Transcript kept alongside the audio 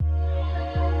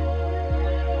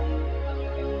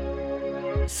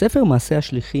ספר מעשה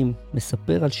השליחים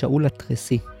מספר על שאול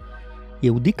התרסי,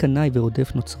 יהודי קנאי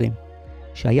ורודף נוצרים,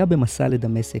 שהיה במסע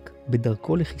לדמשק,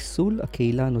 בדרכו לחיסול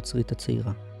הקהילה הנוצרית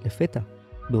הצעירה. לפתע,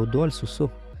 בעודו על סוסו,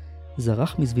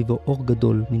 זרח מסביבו אור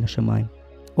גדול מן השמיים,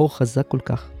 אור חזק כל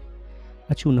כך,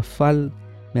 עד שהוא נפל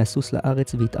מהסוס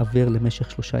לארץ והתעוור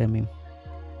למשך 3 ימים.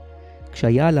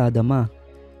 כשהיה על האדמה,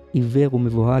 עיוור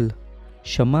ומבוהל,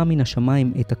 שמע מן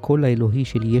השמיים את הקול האלוהי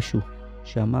של ישו,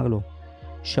 שאמר לו,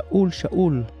 שאול,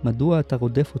 שאול, מדוע אתה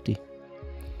רודף אותי?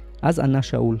 אז ענה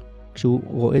שאול, כשהוא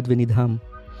רועד ונדהם,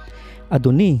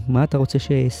 אדוני, מה אתה רוצה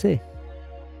שאעשה?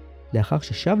 לאחר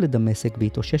ששב לדמשק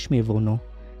והתאושש מעברונו,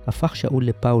 הפך שאול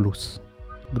לפאולוס,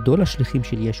 גדול השליחים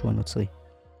של ישו הנוצרי.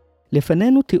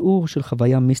 לפנינו תיאור של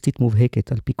חוויה מיסטית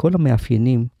מובהקת על פי כל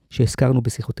המאפיינים שהזכרנו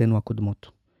בשיחותינו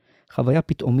הקודמות. חוויה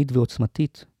פתאומית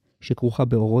ועוצמתית שכרוכה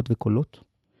באורות וקולות,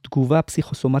 תגובה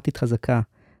פסיכוסומטית חזקה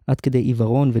עד כדי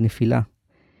עיוורון ונפילה,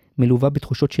 מלווה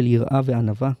בתחושות של יראה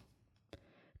וענווה,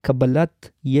 קבלת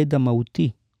ידע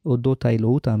מהותי אודות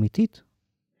האלוהות האמיתית,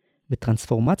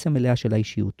 וטרנספורמציה מלאה של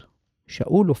האישיות.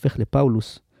 שאול הופך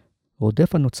לפאולוס,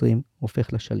 רודף הנוצרים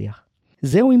הופך לשליח.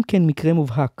 זהו אם כן מקרה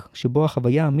מובהק, שבו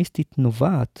החוויה המיסטית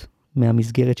נובעת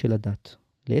מהמסגרת של הדת.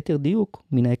 ליתר דיוק,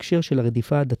 מן ההקשר של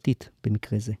הרדיפה הדתית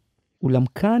במקרה זה. אולם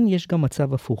כאן יש גם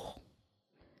מצב הפוך.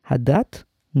 הדת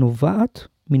נובעת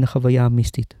מן החוויה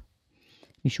המיסטית.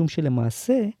 משום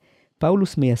שלמעשה,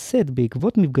 פאולוס מייסד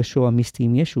בעקבות מפגשו המיסטי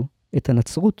עם ישו את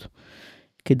הנצרות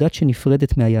כדת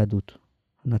שנפרדת מהיהדות.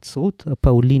 הנצרות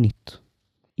הפאולינית.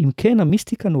 אם כן,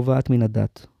 המיסטיקה נובעת מן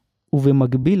הדת,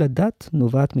 ובמקביל הדת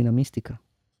נובעת מן המיסטיקה.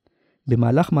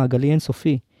 במהלך מעגלי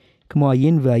אינסופי, כמו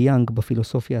היין והיאנג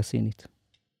בפילוסופיה הסינית.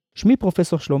 שמי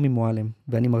פרופסור שלומי מועלם,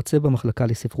 ואני מרצה במחלקה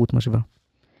לספרות משווה.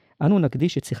 אנו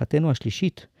נקדיש את שיחתנו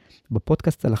השלישית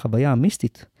בפודקאסט על החוויה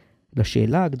המיסטית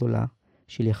לשאלה הגדולה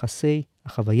של יחסי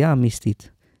החוויה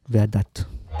המיסטית והדת.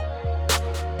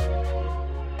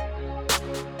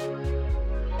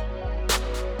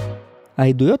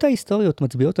 העדויות ההיסטוריות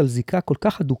מצביעות על זיקה כל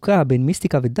כך הדוקה בין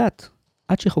מיסטיקה ודת,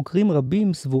 עד שחוקרים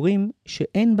רבים סבורים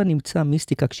שאין בה נמצא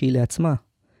מיסטיקה כשהיא לעצמה,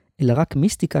 אלא רק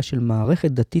מיסטיקה של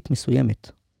מערכת דתית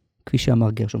מסוימת, כפי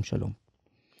שאמר גרשום שלום.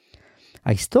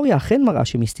 ההיסטוריה אכן מראה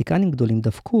שמיסטיקנים גדולים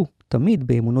דבקו תמיד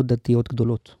באמונות דתיות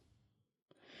גדולות.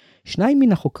 2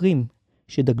 מן החוקרים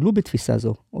שדגלו בתפיסה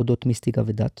זו, אודות מיסטיקה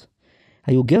ודת,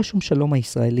 היו גרשום שלום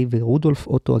הישראלי ורודולף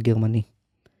אוטו הגרמני.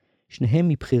 שניהם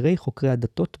מבחירי חוקרי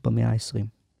הדתות במאה ה-20.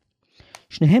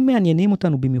 שניהם מעניינים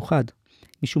אותנו במיוחד,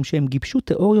 משום שהם גיבשו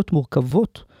תיאוריות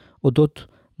מורכבות אודות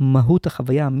מהות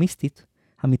החוויה המיסטית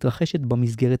המתרחשת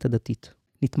במסגרת הדתית.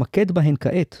 נתמקד בהן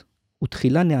כעת,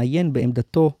 ותחילה נעיין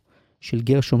בעמדתו של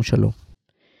גרשום שלום.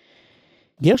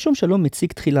 גרשום שלום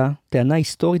מציג תחילה טענה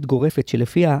היסטורית גורפת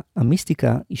שלפיה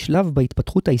המיסטיקה היא שלב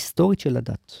בהתפתחות ההיסטורית של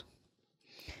הדת.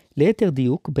 ליתר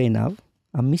דיוק, בעיניו,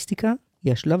 המיסטיקה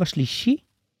היא השלב השלישי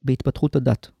בהתפתחות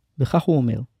הדת, וכך הוא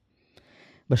אומר.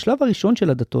 בשלב הראשון של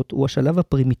הדתות הוא השלב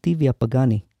הפרימיטיבי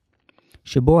הפגני,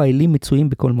 שבו האלים מצויים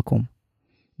בכל מקום.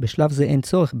 בשלב זה אין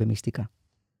צורך במיסטיקה.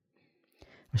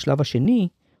 השלב השני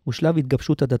הוא שלב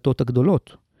התגבשות הדתות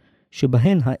הגדולות,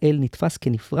 שבהן האל נתפס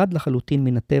כנפרד לחלוטין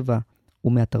מן הטבע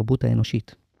ומהתרבות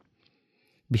האנושית.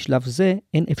 בשלב זה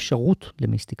אין אפשרות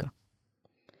למיסטיקה.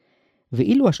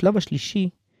 ואילו השלב השלישי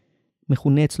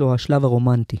מכונה אצלו השלב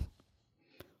הרומנטי,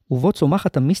 ובו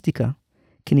צומחת המיסטיקה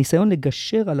כניסיון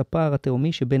לגשר על הפער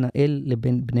התאומי שבין האל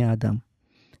לבין בני האדם.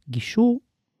 גישור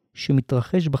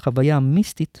שמתרחש בחוויה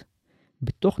המיסטית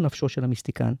בתוך נפשו של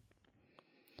המיסטיקן,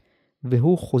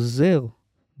 והוא חוזר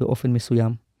באופן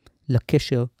מסוים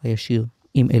לקשר הישיר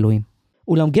עם אלוהים.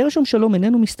 אולם גרשום שלום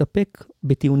איננו מסתפק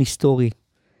בטיעון היסטורי,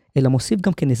 אלא מוסיף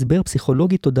גם כן הסבר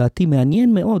פסיכולוגי תודעתי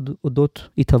מעניין מאוד אודות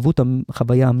התהוות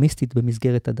החוויה המיסטית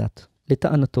במסגרת הדת.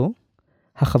 לטענתו,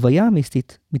 החוויה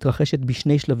המיסטית מתרחשת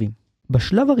בשני שלבים.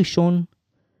 בשלב הראשון,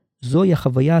 זוהי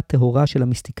החוויה הטהורה של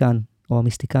המיסטיקן או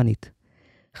המיסטיקנית.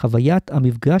 חוויית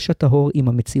המפגש הטהור עם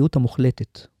המציאות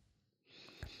המוחלטת.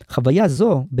 חוויה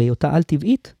זו, בהיותה על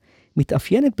טבעית,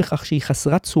 מתאפיינת בכך שהיא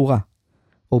חסרת צורה,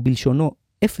 או בלשונו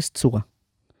אפס צורה.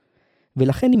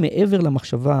 ולכן היא מעבר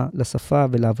למחשבה, לשפה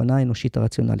ולהבנה האנושית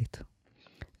הרציונלית.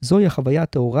 זוהי החוויה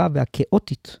הטהורה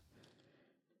והכאוטית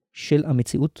של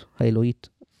המציאות האלוהית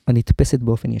הנתפסת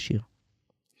באופן ישיר.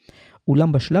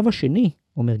 אולם בשלב השני,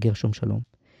 אומר גרשום שלום,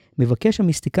 מבקש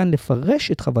המיסטיקן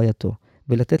לפרש את חווייתו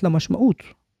ולתת לה משמעות.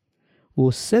 הוא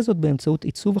עושה זאת באמצעות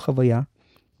עיצוב החוויה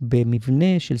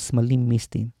במבנה של סמלים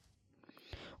מיסטיים.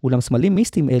 אולם סמלים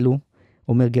מיסטיים אלו,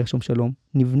 אומר גרשום שלום,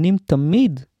 נבנים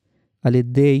תמיד על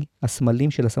ידי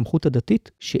הסמלים של הסמכות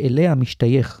הדתית שאליה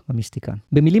משתייך המיסטיקן.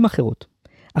 במילים אחרות,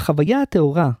 החוויה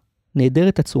הטהורה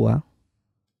נעדרת הצורה,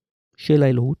 של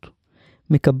האלוהות,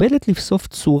 מקבלת לבסוף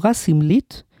צורה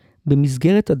סמלית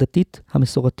במסגרת הדתית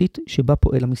המסורתית שבה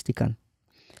פועל המיסטיקן.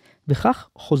 וכך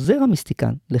חוזר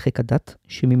המיסטיקן לחיק הדת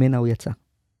שממנה הוא יצא.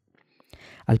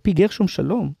 על פי גרשום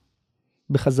שלום,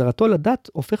 בחזרתו לדת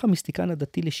הופך המיסטיקן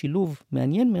הדתי לשילוב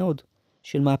מעניין מאוד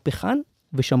של מהפכן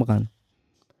ושמרן.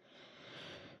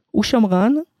 הוא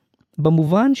שמרן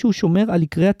במובן שהוא שומר על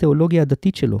עיקרי התיאולוגיה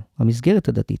הדתית שלו, המסגרת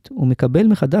הדתית, הוא מקבל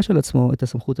מחדש על עצמו את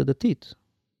הסמכות הדתית.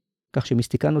 כך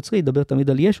שמיסטיקן נוצרי ידבר תמיד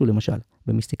על ישו למשל,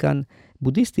 ומיסטיקן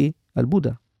בודהיסטי על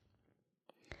בודה.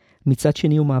 מצד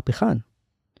שני הוא מהפכן,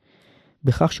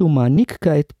 בכך שהוא מעניק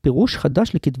כעת פירוש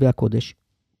חדש לכתבי הקודש,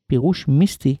 פירוש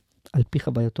מיסטי על פי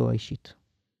חווייתו האישית.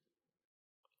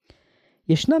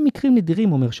 ישנם מקרים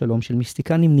נדירים, אומר שלום, של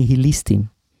מיסטיקנים ניהיליסטים,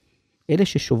 אלה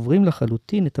ששוברים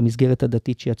לחלוטין את המסגרת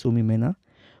הדתית שיצאו ממנה,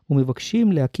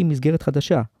 ומבקשים להקים מסגרת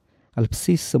חדשה, על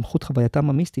בסיס סמכות חווייתם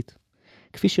המיסטית,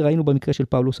 כפי שראינו במקרה של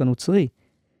פאולוס הנוצרי,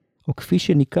 או כפי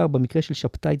שניכר במקרה של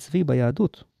שבתאי צבי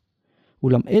ביהדות.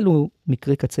 אולם אלו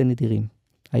מקרי קצה נדירים,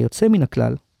 היוצא מן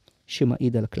הכלל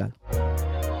שמעיד על הכלל.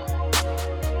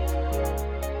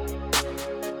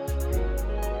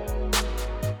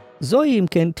 זוהי אם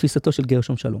כן תפיסתו של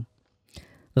גרשום שלום.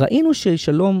 ראינו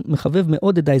ששלום מחבב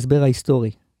מאוד את ההסבר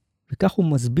ההיסטורי, וכך הוא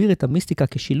מסביר את המיסטיקה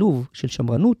כשילוב של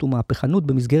שמרנות ומהפכנות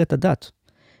במסגרת הדת,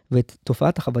 ואת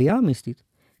תופעת החוויה המיסטית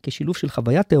כשילוב של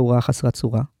חוויה תאורה חסרת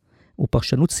צורה,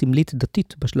 ופרשנות סמלית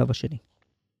דתית בשלב השני.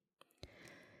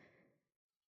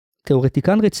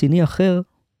 תיאורטיקן רציני אחר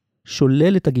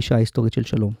שולל את הגישה ההיסטורית של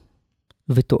שלום,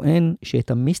 וטוען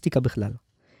שאת המיסטיקה בכלל,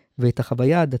 ואת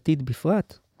החוויה הדתית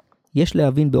בפרט, יש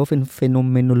להבין באופן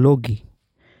פנומנולוגי,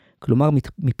 כלומר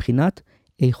מבחינת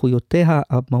איכויותיה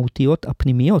המהותיות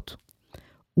הפנימיות,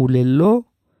 וללא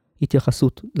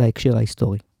התייחסות להקשר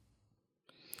ההיסטורי.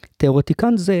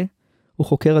 תיאורטיקן זה הוא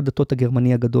חוקר הדתות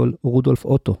הגרמני הגדול רודולף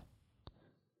אוטו,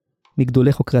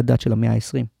 מגדולי חוקרי הדת של המאה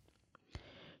ה-20,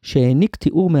 שהעניק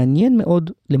תיאור מעניין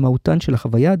מאוד למהותן של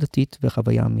החוויה הדתית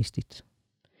והחוויה המיסטית.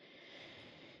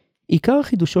 עיקר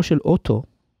חידושו של אוטו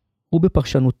הוא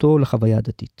בפרשנותו לחוויה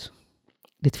הדתית.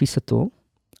 לתפיסתו,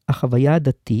 החוויה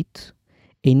הדתית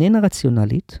איננה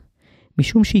רציונלית,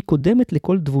 משום שהיא קודמת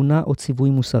לכל תבונה או ציווי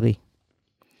מוסרי.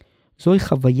 זוהי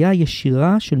חוויה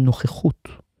ישירה של נוכחות,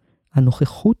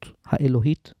 הנוכחות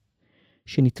האלוהית,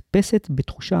 שנתפסת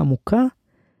בתחושה עמוקה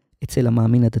אצל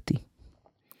המאמין הדתי.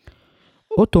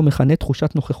 אוטו מכנה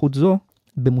תחושת נוכחות זו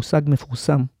במושג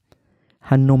מפורסם,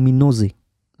 הנומינוזי.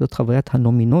 זאת חוויית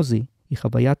הנומינוזי, היא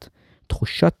חוויית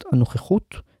תחושת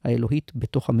הנוכחות האלוהית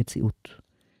בתוך המציאות.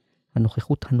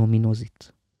 הנוכחות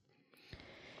הנומינוזית.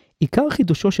 עיקר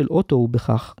חידושו של אוטו הוא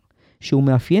בכך שהוא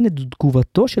מאפיין את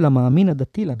תגובתו של המאמין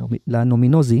הדתי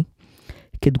לנומינוזי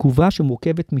כתגובה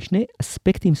שמורכבת משני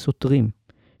אספקטים סותרים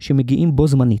שמגיעים בו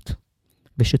זמנית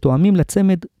ושתואמים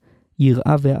לצמד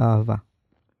יראה ואהבה.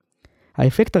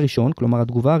 האפקט הראשון, כלומר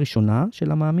התגובה הראשונה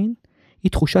של המאמין,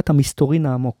 היא תחושת המסתורין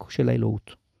העמוק של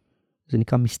האלוהות. זה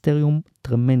נקרא מיסטריום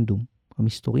טרמנדום,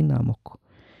 המסתורין העמוק.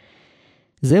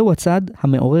 זהו הצד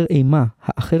המעורר אימה,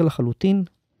 האחר לחלוטין,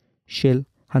 של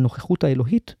הנוכחות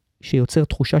האלוהית, שיוצר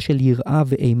תחושה של יראה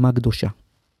ואימה קדושה.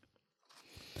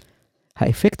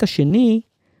 האפקט השני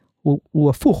הוא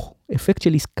הפוך, אפקט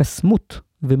של התקסמות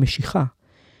ומשיכה,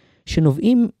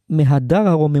 שנובעים מהדר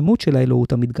הרוממות של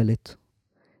האלוהות המתגלית.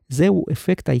 זהו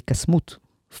אפקט ההתקסמות,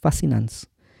 פסיננס,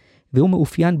 והוא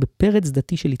מאופיין בפרץ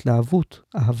דתי של התלהבות,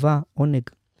 אהבה, עונג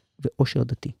ואושר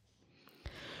דתי.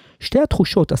 שתי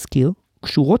התחושות, אזכיר,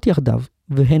 קשורות יחדיו,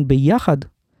 והן ביחד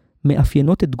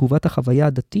מאפיינות את תגובת החוויה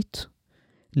הדתית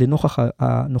לנוכח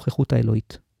הנוכחות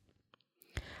האלוהית.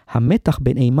 המתח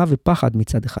בין אימה ופחד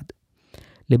מצד אחד,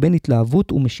 לבין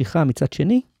התלהבות ומשיכה מצד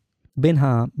שני, בין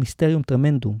המיסטריום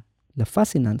טרמנדום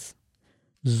לפסיננס,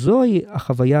 זוהי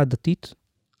החוויה הדתית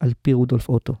על פי רודולף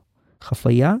אוטו.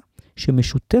 חוויה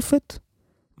שמשותפת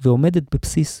ועומדת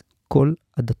בבסיס כל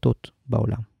הדתות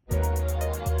בעולם.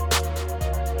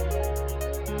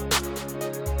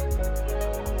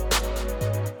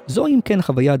 זו אם כן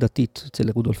החוויה הדתית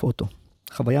אצל רודולף אוטו,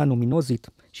 חוויה נומינוזית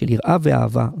של יראה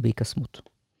ואהבה והתקסמות.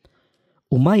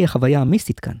 ומהי החוויה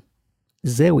המיסטית כאן?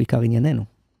 זהו עיקר ענייננו.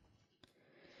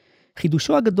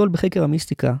 חידושו הגדול בחקר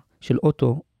המיסטיקה של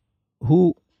אוטו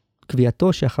הוא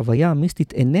קביעתו שהחוויה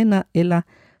המיסטית איננה אלא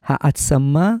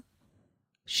העצמה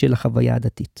של החוויה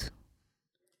הדתית.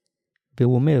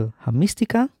 והוא אומר,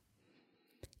 המיסטיקה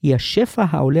היא השפע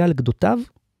העולה על גדותיו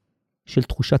של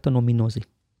תחושת הנומינוזי.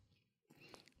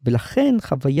 ולכן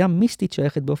חוויה מיסטית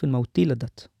שייכת באופן מהותי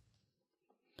לדת.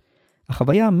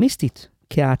 החוויה המיסטית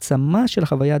כהעצמה של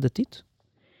החוויה הדתית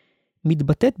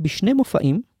מתבטאת בשני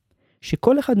מופעים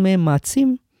שכל אחד מהם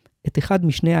מעצים את אחד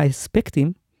משני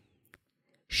האספקטים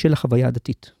של החוויה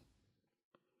הדתית.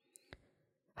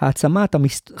 העצמת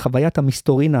חוויית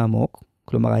המסתורין העמוק,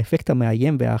 כלומר האפקט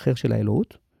המאיים והאחר של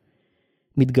האלוהות,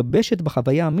 מתגבשת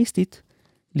בחוויה המיסטית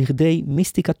לכדי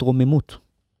מיסטיקת רוממות,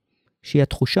 שהיא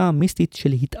התחושה המיסטית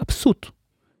של התאפסות,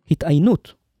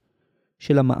 התעיינות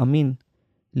של המאמין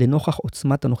לנוכח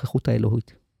עוצמת הנוכחות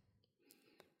האלוהית.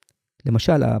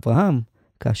 למשל, אברהם,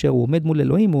 כאשר הוא עומד מול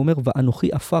אלוהים, הוא אומר,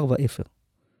 ואנוכי אפר ואפר.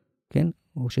 כן?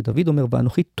 או שדוד אומר,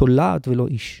 ואנוכי תולעת ולא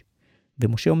איש.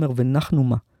 ומשה אומר, ונחנו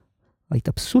מה?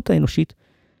 ההתאפסות האנושית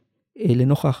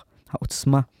לנוכח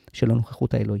העוצמה של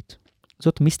הנוכחות האלוהית.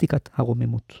 זאת מיסטיקת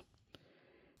הרוממות.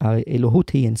 האלוהות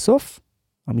היא אינסוף,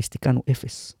 המיסטיקן הוא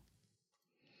אפס.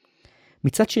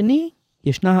 מצד שני,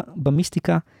 ישנה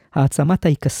במיסטיקה העצמת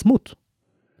ההיקסמות,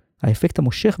 האפקט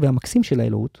המושך והמקסים של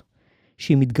האלוהות,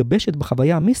 שהיא מתגבשת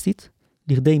בחוויה המיסטית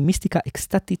לכדי מיסטיקה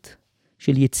אקסטטית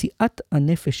של יציאת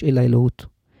הנפש אל האלוהות,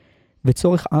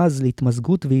 וצורך עז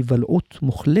להתמזגות והיוולעות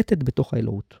מוחלטת בתוך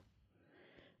האלוהות.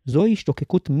 זוהי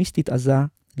השתוקקות מיסטית עזה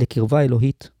לקרבה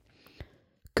אלוהית,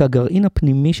 כגרעין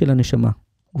הפנימי של הנשמה,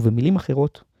 ובמילים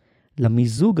אחרות,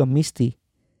 למיזוג המיסטי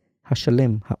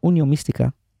השלם, האוניו מיסטיקה,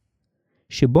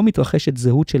 שבו מתרחשת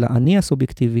זהות של האני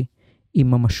הסובייקטיבי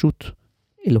עם ממשות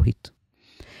אלוהית.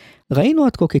 ראינו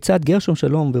עד כה כיצד גרשום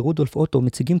שלום ורודולף אוטו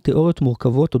מציגים תיאוריות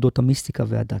מורכבות אודות המיסטיקה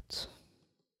והדת.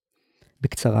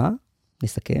 בקצרה,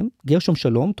 נסכם, גרשום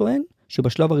שלום טוען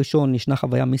שבשלב הראשון ישנה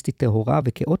חוויה מיסטית טהורה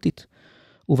וכאוטית,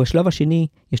 ובשלב השני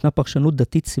ישנה פרשנות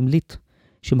דתית סמלית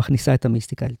שמכניסה את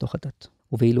המיסטיקה אל תוך הדת.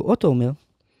 ואילו אוטו אומר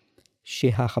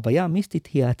שהחוויה המיסטית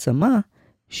היא העצמה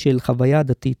של חוויה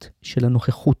דתית של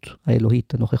הנוכחות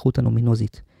האלוהית, הנוכחות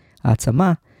הנומינוזית.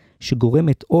 העצמה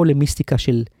שגורמת או למיסטיקה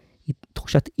של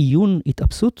תחושת עיון,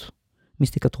 התאפסות,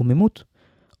 מיסטיקת רוממות,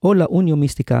 או לאוניו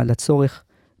מיסטיקה, לצורך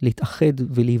להתאחד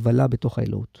ולהיוולע בתוך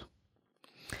האלוהות.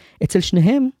 אצל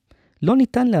שניהם לא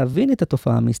ניתן להבין את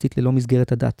התופעה המיסטית ללא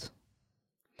מסגרת הדת.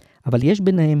 אבל יש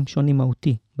ביניהם שוני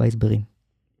מהותי בהסברים.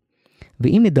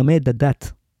 ואם נדמה את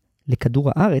הדת לכדור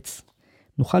הארץ,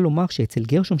 נוכל לומר שאצל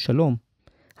גרשום שלום,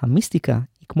 המיסטיקה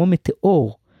היא כמו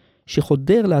מטאור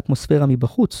שחודר לאטמוספירה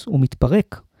מבחוץ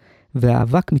ומתפרק,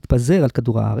 והאבק מתפזר על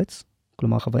כדור הארץ,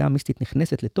 כלומר החוויה המיסטית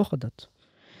נכנסת לתוך הדת.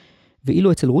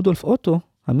 ואילו אצל רודולף אוטו,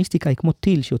 המיסטיקה היא כמו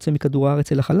טיל שיוצא מכדור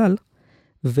הארץ אל החלל,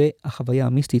 והחוויה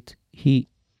המיסטית היא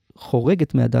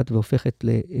חורגת מהדת והופכת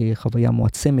לחוויה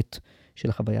מועצמת של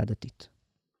החוויה הדתית.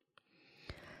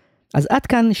 אז עד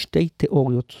כאן שתי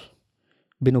תיאוריות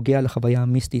בנוגע לחוויה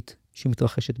המיסטית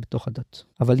שמתרחשת בתוך הדת.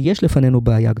 אבל יש לפנינו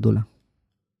בעיה גדולה.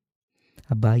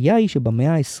 הבעיה היא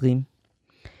שבמאה ה-20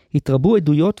 התרבו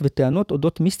עדויות וטענות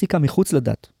אודות מיסטיקה מחוץ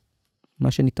לדת,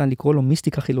 מה שניתן לקרוא לו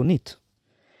מיסטיקה חילונית.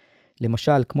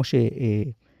 למשל, כמו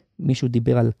שמישהו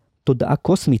דיבר על תודעה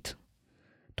קוסמית,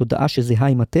 תודעה שזהה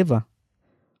עם הטבע,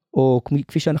 או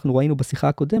כפי שאנחנו ראינו בשיחה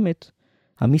הקודמת,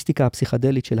 המיסטיקה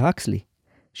הפסיכדלית של הקסלי,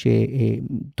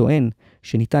 שטוען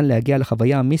שניתן להגיע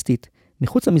לחוויה המיסטית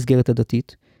מחוץ למסגרת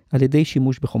הדתית, על ידי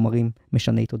שימוש בחומרים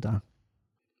משני תודעה.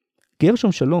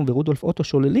 גרשום שלום ורודולף אוטו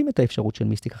שוללים את האפשרות של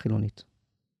מיסטיקה חילונית.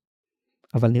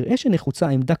 אבל נראה שנחוצה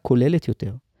עמדה כוללת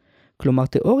יותר, כלומר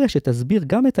תיאוריה שתסביר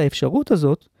גם את האפשרות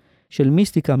הזאת של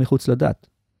מיסטיקה מחוץ לדת,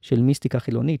 של מיסטיקה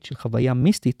חילונית, של חוויה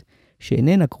מיסטית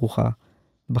שאיננה כרוכה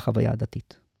בחוויה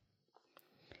הדתית.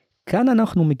 כאן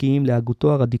אנחנו מגיעים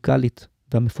להגותו הרדיקלית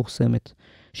והמפורסמת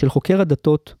של חוקר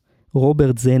הדתות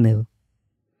רוברט זנר,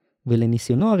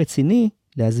 ולניסיונו הרציני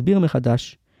להסביר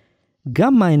מחדש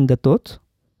גם מהן דתות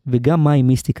וגם מהי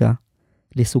מיסטיקה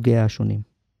לסוגיה השונים.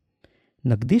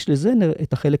 נקדיש לזנר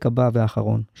את החלק הבא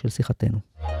והאחרון של שיחתנו.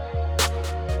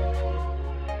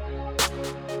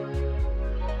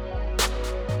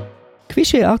 כפי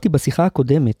שהערתי בשיחה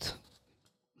הקודמת,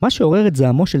 מה שעורר את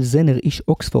זעמו של זנר איש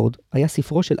אוקספורד היה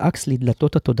ספרו של אקסלי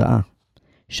דלתות התודעה.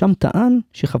 שם טען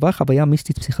שחווה חוויה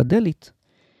מיסטית פסיכדלית,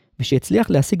 ושהצליח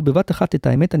להשיג בבת אחת את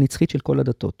האמת הנצחית של כל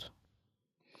הדתות.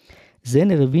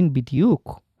 זנר הבין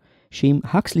בדיוק שאם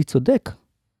הקסלי צודק,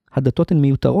 הדתות הן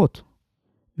מיותרות,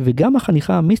 וגם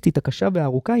החניכה המיסטית הקשה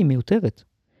והארוכה היא מיותרת.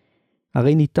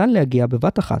 הרי ניתן להגיע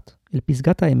בבת אחת אל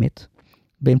פסגת האמת,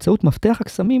 באמצעות מפתח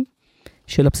הקסמים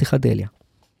של הפסיכדליה.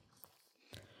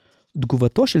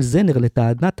 תגובתו של זנר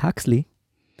לטענת הקסלי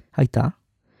הייתה,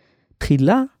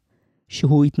 תחילה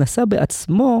שהוא התנסה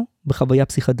בעצמו בחוויה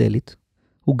פסיכדלית,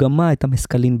 הוא גמה את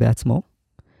המסקלין בעצמו,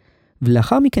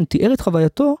 ולאחר מכן תיאר את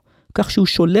חווייתו כך שהוא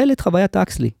שולל את חוויית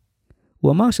הקסלי.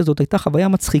 הוא אמר שזאת הייתה חוויה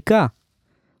מצחיקה,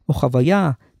 או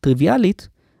חוויה טריוויאלית,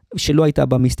 שלא הייתה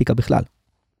במיסטיקה בכלל.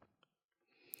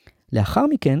 לאחר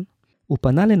מכן, הוא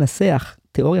פנה לנסח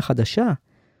תיאוריה חדשה,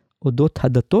 אודות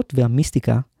הדתות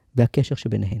והמיסטיקה והקשר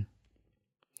שביניהן.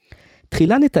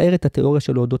 תחילה נתאר את התיאוריה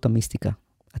שלו אודות המיסטיקה,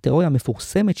 התיאוריה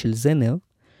המפורסמת של זנר,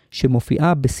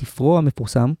 שמופיעה בספרו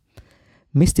המפורסם,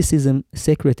 Mysticism,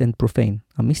 Sacred and Profane,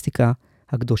 המיסטיקה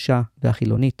הקדושה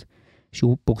והחילונית,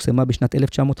 שהוא פורסמה בשנת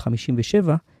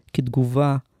 1957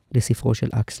 כתגובה לספרו של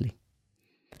אקסלי.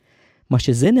 מה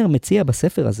שזנר מציע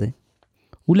בספר הזה,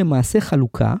 הוא למעשה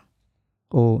חלוקה,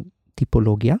 או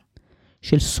טיפולוגיה,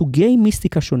 של סוגי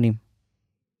מיסטיקה שונים,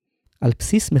 על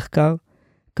בסיס מחקר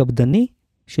קפדני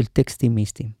של טקסטים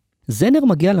מיסטיים. זנר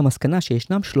מגיע למסקנה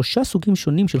שישנם 3 סוגים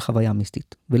שונים של חוויה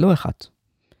מיסטית, ולא אחת.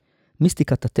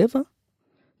 מיסטיקת הטבע,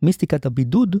 מיסטיקת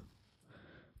הבידוד,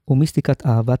 ומיסטיקת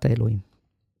אהבת האלוהים.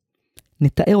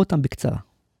 נתאר אותם בקצרה.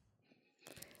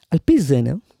 על פי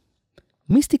זנר,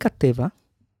 מיסטיקת טבע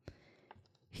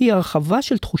היא הרחבה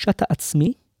של תחושת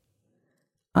העצמי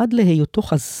עד להיותו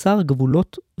חסר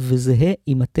גבולות וזהה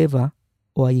עם הטבע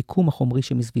או היקום החומרי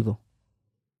שמסביבו.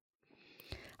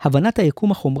 הבנת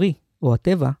היקום החומרי או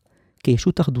הטבע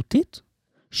כישות אחדותית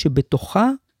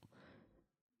שבתוכה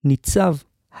ניצב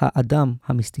האדם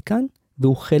המיסטיקן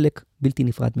והוא חלק בלתי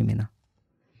נפרד ממנה.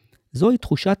 זוהי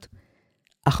תחושת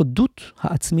אחדות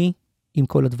העצמי עם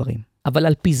כל הדברים. אבל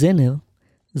על פי זנר,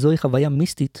 זוהי חוויה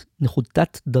מיסטית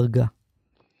נחותת דרגה.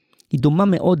 היא דומה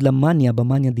מאוד למניה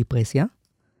במניה דיפרסיה,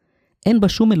 אין בה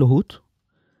שום אלוהות,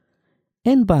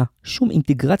 אין בה שום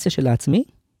אינטגרציה של העצמי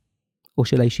או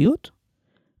של האישיות,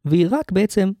 והיא רק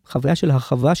בעצם חוויה של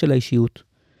הרחבה של האישיות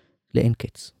לאין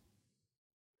קץ.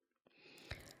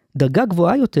 דרגה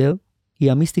גבוהה יותר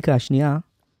היא המיסטיקה השנייה,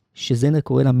 שזנר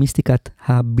קורא לה מיסטיקת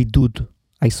הבידוד,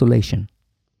 isolation,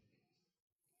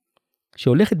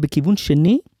 שהולכת בכיוון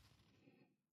שני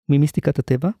ממיסטיקת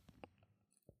הטבע,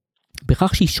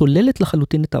 בכך שהיא שוללת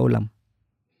לחלוטין את העולם.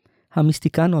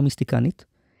 המיסטיקן או המיסטיקנית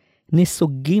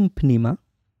נסוגים פנימה,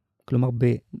 כלומר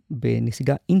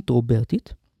בנסיגה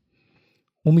אינטרוברטית,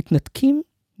 ומתנתקים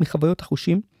מחוויות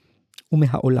החושים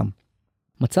ומהעולם.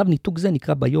 מצב ניתוק זה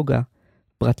נקרא ביוגה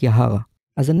פרטיהרה.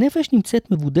 אז הנפש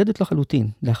נמצאת מבודדת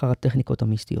לחלוטין לאחר הטכניקות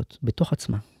המיסטיות, בתוך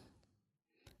עצמה.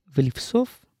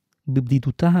 ולבסוף,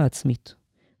 בבדידותה העצמית,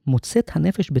 מוצאת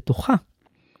הנפש בתוכה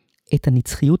את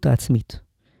הנצחיות העצמית,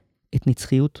 את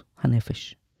נצחיות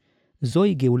הנפש.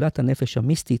 זוהי גאולת הנפש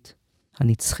המיסטית,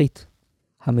 הנצחית,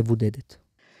 המבודדת.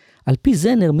 על פי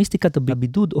זנר, מיסטיקת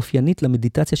הבידוד אופיינית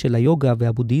למדיטציה של היוגה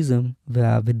והבודהיזם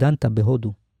והוודנטה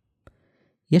בהודו.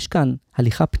 יש כאן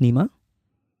הליכה פנימה,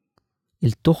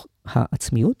 אל תוך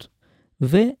העצמיות,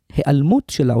 והיעלמות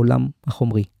של העולם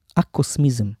החומרי,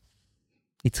 אקוסמיזם.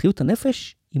 נצחיות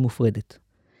הנפש היא מופרדת,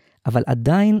 אבל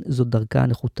עדיין זו דרכה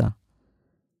נחותה.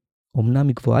 אמנם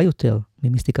היא גבוהה יותר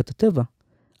ממיסטיקת הטבע,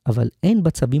 אבל אין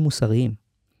בה צווים מוסריים,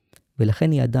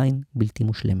 ולכן היא עדיין בלתי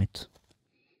מושלמת.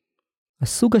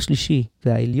 הסוג השלישי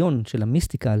והעליון של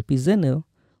המיסטיקה על פי זנר,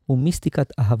 הוא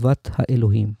מיסטיקת אהבת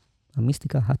האלוהים,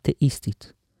 המיסטיקה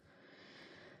התאיסטית.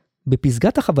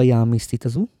 בפסגת החוויה המיסטית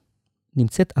הזו,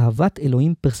 נמצאת אהבת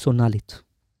אלוהים פרסונלית.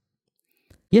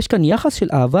 יש כאן יחס של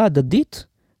אהבה הדדית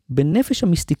בין נפש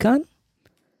המיסטיקן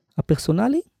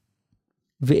הפרסונלי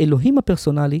ואלוהים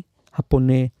הפרסונלי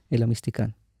הפונה אל המיסטיקן.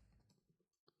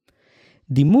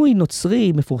 דימוי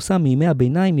נוצרי מפורסם מימי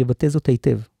הביניים יבטא זאת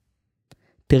היטב.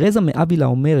 תרזה מאבילה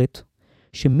אומרת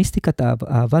שמיסטיקת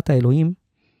אהבת האלוהים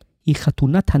היא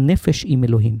חתונת הנפש עם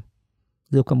אלוהים.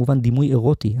 זהו כמובן דימוי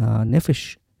אירוטי,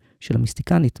 הנפש של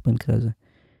המיסטיקנית במקרה הזה.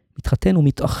 מתחתן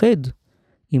ומתאחד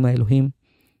עם האלוהים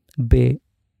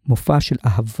במופע של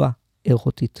אהבה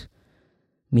אירוטית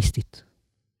מיסטית.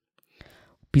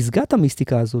 פסגת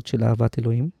המיסטיקה הזאת של אהבת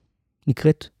אלוהים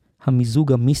נקראת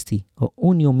המיזוג המיסטי, או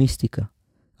אוניו מיסטיקה.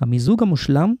 המיזוג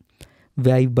המושלם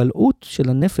וההתבלעות של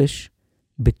הנפש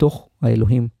בתוך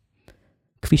האלוהים.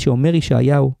 כפי שאומר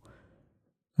ישעיהו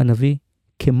הנביא,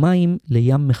 כמים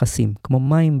לים מכסים, כמו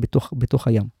מים בתוך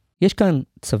הים. יש כאן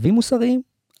צווים מוסריים,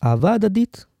 אהבה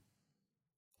הדדית,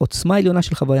 עוצמה עליונה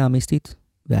של חוויה המיסטית,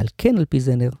 ועל כן על פי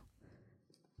זנר,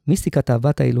 מיסטיקת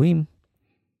אהבת האלוהים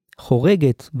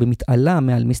חורגת ומתעלה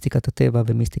מעל מיסטיקת הטבע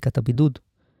ומיסטיקת הבידוד,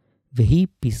 והיא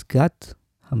פסגת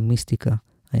המיסטיקה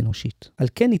האנושית. על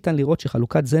כן ניתן לראות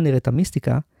שחלוקת זנר את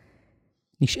המיסטיקה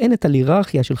נשענת על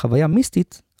היררכיה של חוויה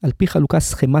מיסטית על פי חלוקה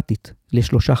סכמטית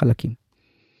ל3 חלקים.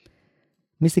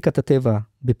 מיסטיקת הטבע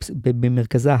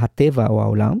במרכזה הטבע או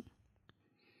העולם,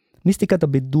 מיסטיקת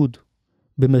הבידוד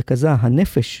במרכזה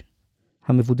הנפש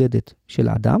המבודדת של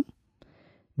האדם,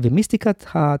 ומיסטיקת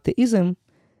התאיזם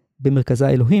במרכזה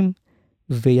האלוהים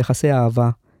ויחסי האהבה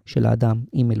של האדם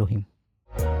עם אלוהים.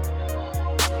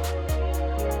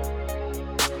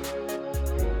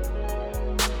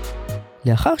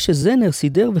 לאחר שזנר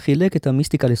סידר וחילק את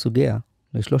המיסטיקה לסוגיה,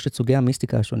 לשלושת סוגי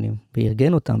המיסטיקה השונים,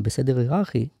 וארגן אותם בסדר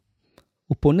היררכי,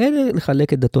 הוא פונה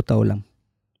לחלק את דתות העולם.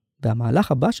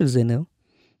 והמהלך הבא של זנר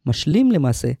משלים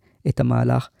למעשה את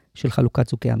המהלך של חלוקת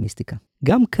זוקי המיסטיקה.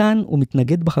 גם כאן הוא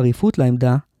מתנגד בחריפות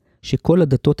לעמדה שכל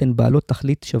הדתות הן בעלות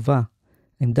תכלית שווה,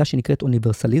 עמדה שנקראת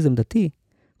אוניברסליזם דתי,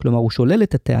 כלומר הוא שולל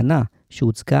את הטענה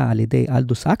שהוצגה על ידי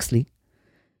אלדוס אקסלי,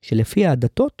 שלפיה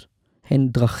הדתות הן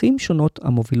דרכים שונות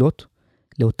המובילות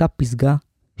לאותה פסגה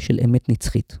של אמת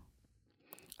נצחית.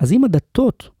 אז אם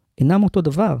הדתות אינם אותו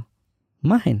דבר,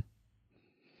 מה הן?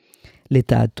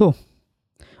 לדעתו,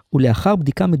 ולאחר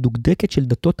בדיקה מדוקדקת של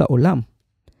דתות העולם,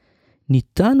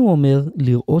 ניתן, הוא אומר,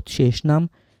 לראות שישנם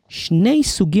שני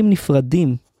סוגים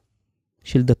נפרדים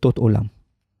של דתות עולם.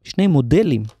 שני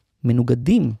מודלים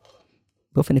מנוגדים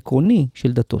באופן עקרוני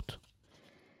של דתות.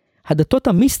 הדתות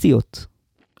המיסטיות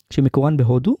שמקורן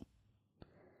בהודו,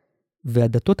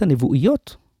 והדתות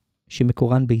הנבואיות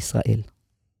שמקורן בישראל.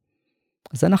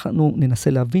 אז אנחנו ננסה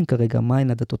להבין כרגע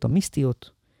מהן הדתות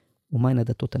המיסטיות ומהן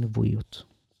הדתות הנבואיות.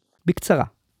 בקצרה,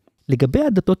 לגבי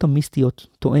הדתות המיסטיות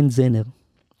טוען זנר,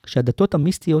 שהדתות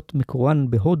המיסטיות מקורן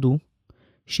בהודו,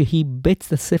 שהיא בית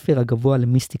הספר הגבוה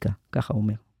למיסטיקה, ככה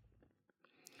אומר.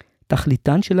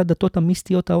 תכליתן של הדתות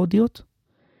המיסטיות ההודיות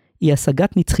היא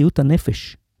השגת נצחיות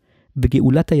הנפש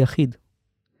בגאולת היחיד,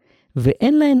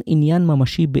 ואין להן עניין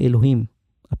ממשי באלוהים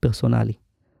הפרסונלי,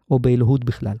 או באלוהות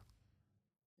בכלל.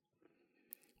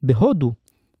 בהודו,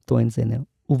 טוען זנר,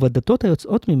 ובדתות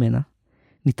היוצאות ממנה,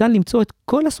 ניתן למצוא את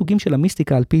כל הסוגים של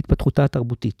המיסטיקה על פי התפתחותה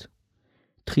התרבותית.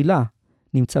 תחילה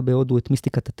נמצא בהודו את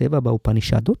מיסטיקת הטבע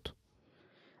באופנישדות,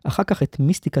 אחר כך את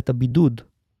מיסטיקת הבידוד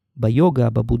ביוגה,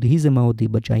 בבודהיזם ההודי,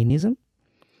 בג'ייניזם,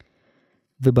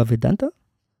 ובוודנטה,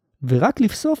 ורק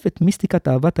לבסוף את מיסטיקת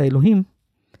אהבת האלוהים,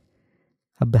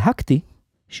 הבהקתי,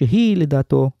 שהיא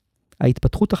לדעתו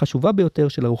ההתפתחות החשובה ביותר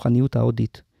של הרוחניות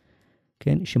ההודית,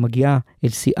 כן? שמגיעה אל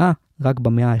שיאה רק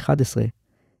במאה ה-11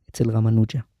 אצל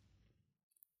רמנוג'ה.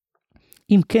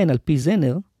 אם כן, על פי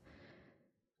זנר,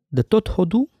 דתות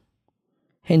הודו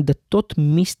הן דתות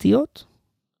מיסטיות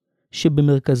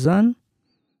שבמרכזן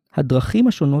הדרכים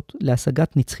השונות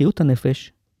להשגת נצחיות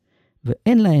הנפש,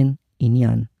 ואין להן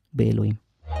עניין באלוהים.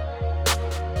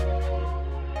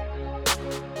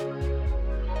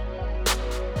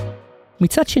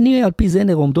 מצד שני, על פי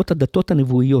זנר, עומדות הדתות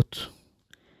הנבואיות.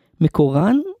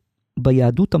 מקורן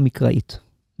ביהדות המקראית,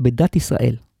 בדת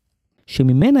ישראל,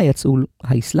 שממנה יצאו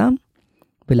האסלאם,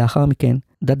 ולאחר מכן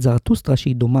דת זרטוסטרה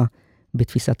שהיא דומה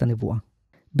בתפיסת הנבואה.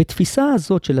 בתפיסה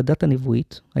הזאת של הדת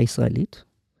הנבואית הישראלית,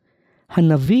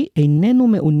 הנביא איננו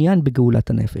מעוניין בגאולת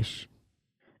הנפש.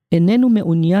 איננו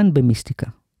מעוניין במיסטיקה.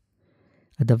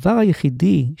 הדבר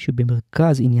היחידי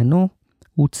שבמרכז עניינו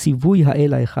הוא ציווי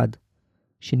האל האחד,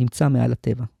 שנמצא מעל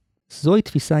הטבע. זוהי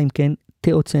תפיסה אם כן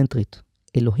תיאוצנטרית.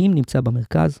 אלוהים נמצא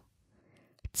במרכז,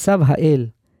 צו האל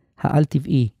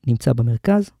העל-טבעי נמצא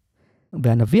במרכז,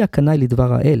 והנביא הקנאי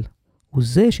לדבר האל הוא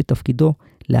זה שתפקידו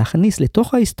להכניס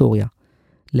לתוך ההיסטוריה,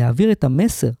 להעביר את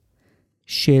המסר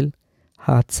של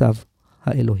הצו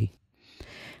האלוהי.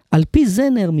 על פי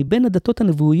זנר, מבין הדתות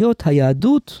הנבואיות,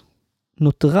 היהדות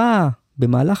נותרה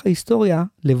במהלך ההיסטוריה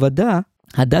לבדה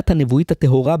הדת הנבואית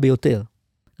הטהורה ביותר.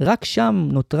 רק שם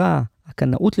נותרה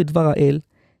הקנאות לדבר האל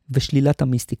ושלילת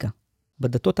המיסטיקה.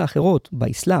 בדתות האחרות,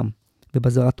 באסלאם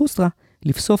ובזרטוסטרה,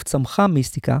 לבסוף צמחה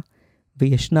מיסטיקה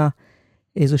וישנה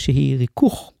איזושהי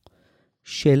ריכוך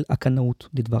של הקנאות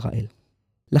לדבר האל.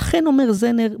 לכן אומר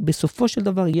זנר, בסופו של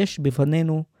דבר יש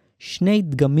בפנינו שני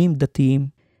דגמים דתיים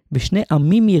ושני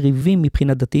עמים יריבים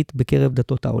מבחינה דתית בקרב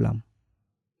דתות העולם.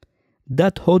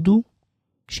 דת הודו,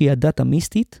 שהיא הדת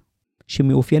המיסטית,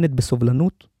 שמאופיינת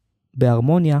בסובלנות,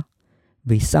 בהרמוניה,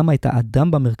 והיא שמה את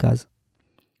האדם במרכז,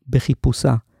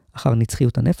 בחיפושה אחר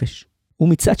נצחיות הנפש.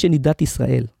 ומצד שני דת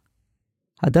ישראל,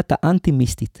 הדת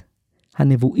האנטי-מיסטית,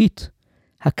 הנבואית,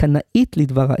 הקנאית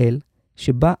לדבר האל,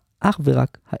 שבה אך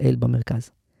ורק האל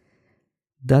במרכז.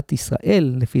 דת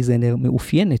ישראל, לפי זנר,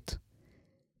 מאופיינת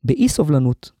באי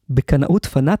סובלנות, בקנאות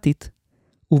פנאטית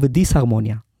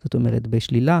ובדיסהרמוניה. זאת אומרת,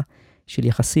 בשלילה של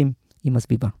יחסים עם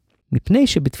הסביבה. מפני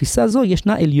שבתפיסה זו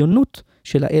ישנה עליונות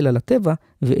של האל על הטבע,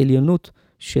 ועליונות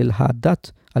של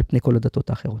הדת על פני כל הדתות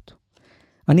האחרות.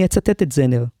 אני אצטט את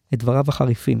זנר, את דבריו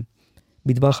החריפים,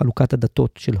 בדבר חלוקת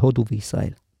הדתות של הודו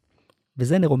וישראל.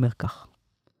 וזנר אומר כך: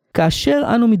 כאשר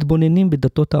אנו מתבוננים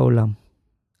בדתות העולם,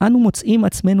 אנו מוצאים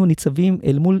עצמנו ניצבים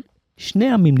אל מול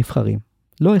שני עמים נבחרים,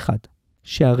 לא אחד,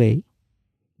 שהרי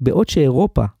בעוד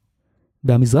שאירופה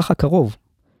והמזרח הקרוב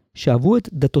שאהבו את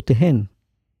דתותיהן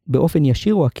באופן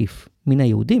ישיר או עקיף מן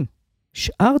היהודים,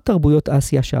 שאר תרבויות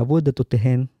אסיה שאהבו את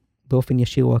דתותיהן באופן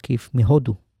ישיר או עקיף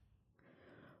מהודו.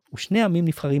 ושני עמים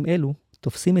נבחרים אלו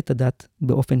תופסים את הדת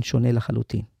באופן שונה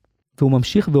לחלוטין. והוא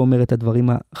ממשיך ואומר את הדברים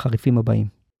החריפים הבאים.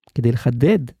 כדי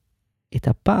לחדד את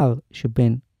הפער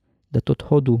שבין דתות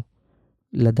הודו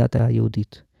לדת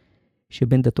היהודית,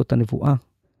 שבין דתות הנבואה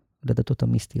לדתות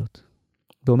המיסטיות.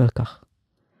 ואומר כך,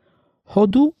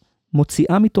 הודו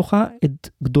מוציאה מתוכה את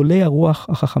גדולי הרוח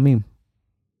החכמים.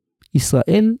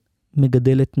 ישראל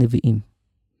מגדלת נביאים.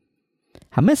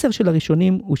 המסר של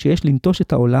הראשונים הוא שיש לנטוש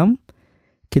את העולם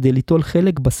כדי ליטול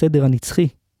חלק בסדר הנצחי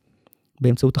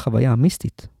באמצעות החוויה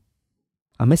המיסטית.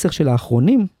 המסר של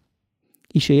האחרונים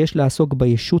היא שיש לעסוק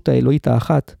בישות האלוהית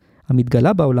האחת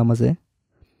המתגלה בעולם הזה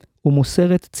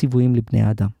ומוסרת ציוויים לבני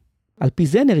האדם. על פי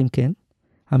זנר, אם כן,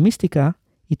 המיסטיקה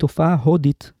היא תופעה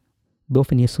הודית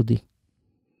באופן יסודי.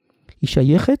 היא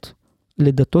שייכת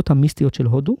לדתות המיסטיות של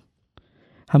הודו,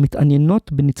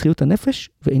 המתעניינות בנצחיות הנפש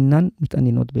ואינן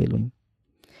מתעניינות באלוהים.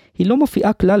 היא לא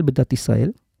מופיעה כלל בדת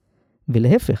ישראל,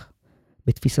 ולהפך,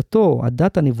 בתפיסתו,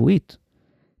 הדת הנבואית,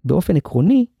 באופן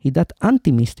עקרוני, היא דת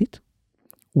אנטי-מיסטית,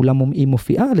 אולם היא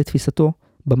מופיעה לתפיסתו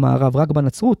במערב רק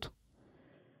בנצרות.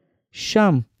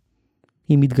 שם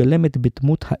היא מתגלמת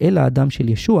בדמות האל האדם של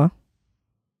ישוע,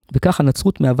 וכך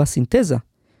הנצרות מהווה סינתזה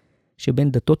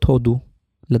שבין דתות הודו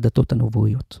לדתות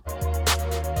הנבואיות.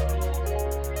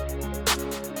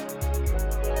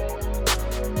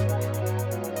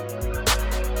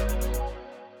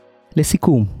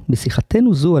 לסיכום,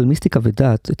 בשיחתנו זו על מיסטיקה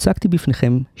ודת, הצגתי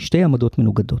בפניכם שתי עמדות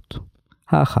מנוגדות.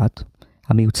 האחת,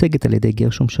 המיוצגת על ידי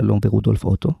גרשום שלום ורודולף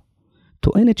אוטו,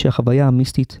 טוענת שהחוויה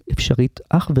המיסטית אפשרית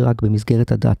אך ורק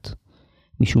במסגרת הדת,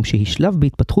 משום שהיא שלב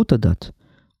בהתפתחות הדת,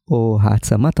 או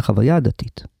העצמת החוויה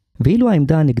הדתית. ואילו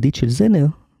העמדה הנגדית של זנר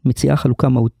מציעה חלוקה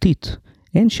מהותית,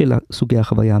 הן של סוגי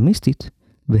החוויה המיסטית,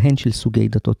 והן של סוגי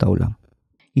דתות העולם.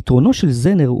 יתרונו של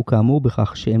זנר הוא כאמור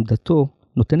בכך שעמדתו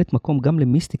נותנת מקום גם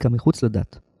למיסטיקה מחוץ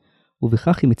לדת,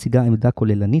 ובכך היא מציגה עמדה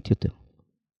כוללנית יותר.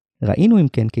 ראינו אם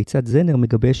כן כיצד זנר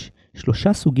מגבש 3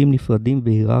 סוגים נפרדים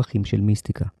והיררכיים של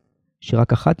מיסטיקה,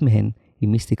 שרק אחת מהן היא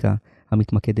מיסטיקה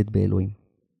המתמקדת באלוהים.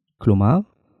 כלומר,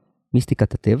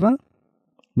 מיסטיקת הטבע,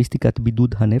 מיסטיקת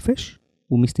בידוד הנפש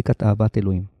ומיסטיקת אהבת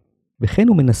אלוהים. וכן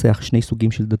הוא מנסח 2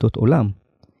 סוגים של דתות עולם,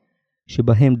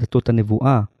 שבהם דתות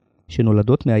הנבואה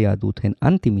שנולדות מהיהדות הן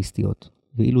אנטי-מיסטיות,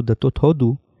 ואילו דתות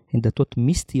הודו הן דתות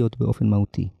מיסטיות באופן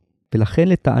מהותי. ולכן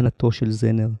לטענתו של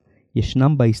זנר,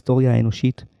 ישנם בהיסטוריה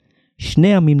האנושית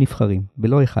 2 עמים נבחרים,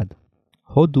 ולא אחד,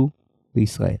 הודו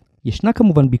וישראל. ישנה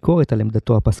כמובן ביקורת על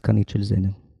עמדתו הפסקנית של זנר.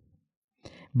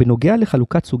 בנוגע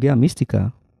לחלוקת סוגי המיסטיקה,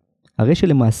 הרי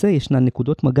שלמעשה ישנן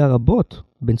נקודות מגע רבות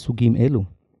בין סוגים אלו,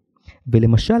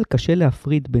 ולמשל קשה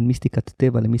להפריד בין מיסטיקת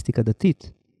טבע למיסטיקה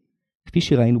דתית, כפי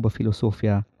שראינו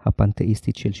בפילוסופיה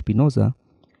הפנתאיסטית של שפינוזה,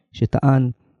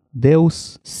 שטען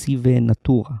דאוס סיבה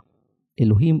נטורה,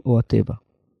 אלוהים או הטבע,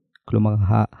 כלומר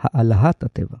העלהת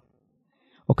הטבע.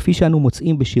 או כפי שאנו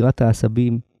מוצאים בשירת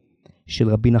העשבים של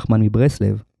רבי נחמן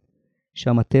מברסלב,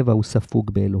 שם הטבע הוא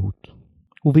ספוג באלוהות.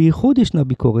 ובייחוד ישנה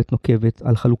ביקורת נוקבת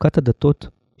על חלוקת הדתות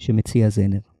שמציע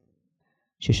זנר,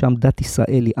 ששם דת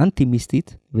ישראל היא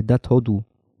אנטי-מיסטית ודת הודו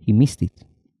היא מיסטית.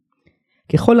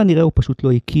 ככל הנראה הוא פשוט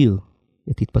לא הכיר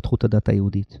את התפתחות הדת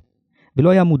היהודית, ולא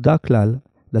היה מודע כלל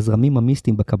לזרמים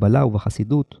המיסטיים בקבלה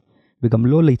ובחסידות, וגם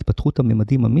לא להתפתחות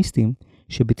הממדים המיסטיים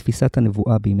שבתפיסת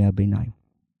הנבואה בימי הביניים.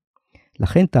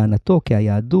 לכן טענתו כי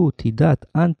היהדות היא דת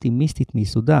אנטי-מיסטית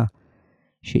מיסודה,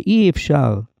 שאי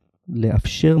אפשר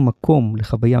לאפשר מקום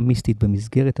לחוויה מיסטית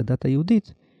במסגרת הדת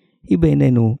היהודית, היא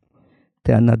בעינינו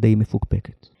טענה די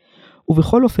מפוקפקת.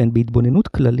 ובכל אופן, בהתבוננות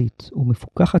כללית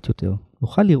ומפוקחת יותר,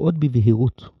 נוכל לראות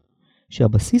בבהירות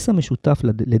שהבסיס המשותף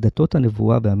לדתות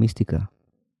הנבואה והמיסטיקה,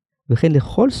 וכן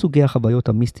לכל סוגי החוויות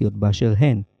המיסטיות באשר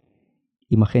הן,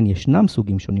 אם אכן ישנם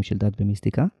סוגים שונים של דת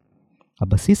ומיסטיקה,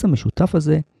 הבסיס המשותף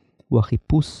הזה הוא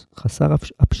החיפוש חסר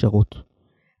הפשרות,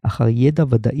 אחר ידע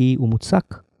ודאי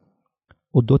ומוצק,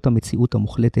 אודות המציאות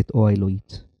המוחלטת או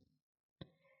האלוהית.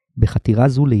 בחתירה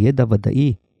זו לידע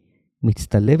ודאי,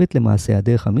 מצטלבת למעשה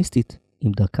הדרך המיסטית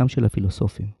עם דרכם של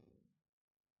הפילוסופים.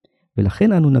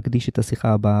 ולכן אנו נקדיש את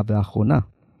השיחה הבאה והאחרונה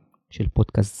של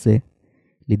פודקאסט זה,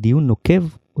 לדיון נוקב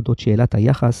אודות שאלת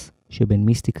היחס שבין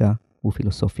מיסטיקה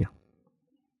ופילוסופיה.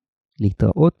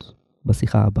 להתראות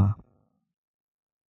בשיחה הבאה.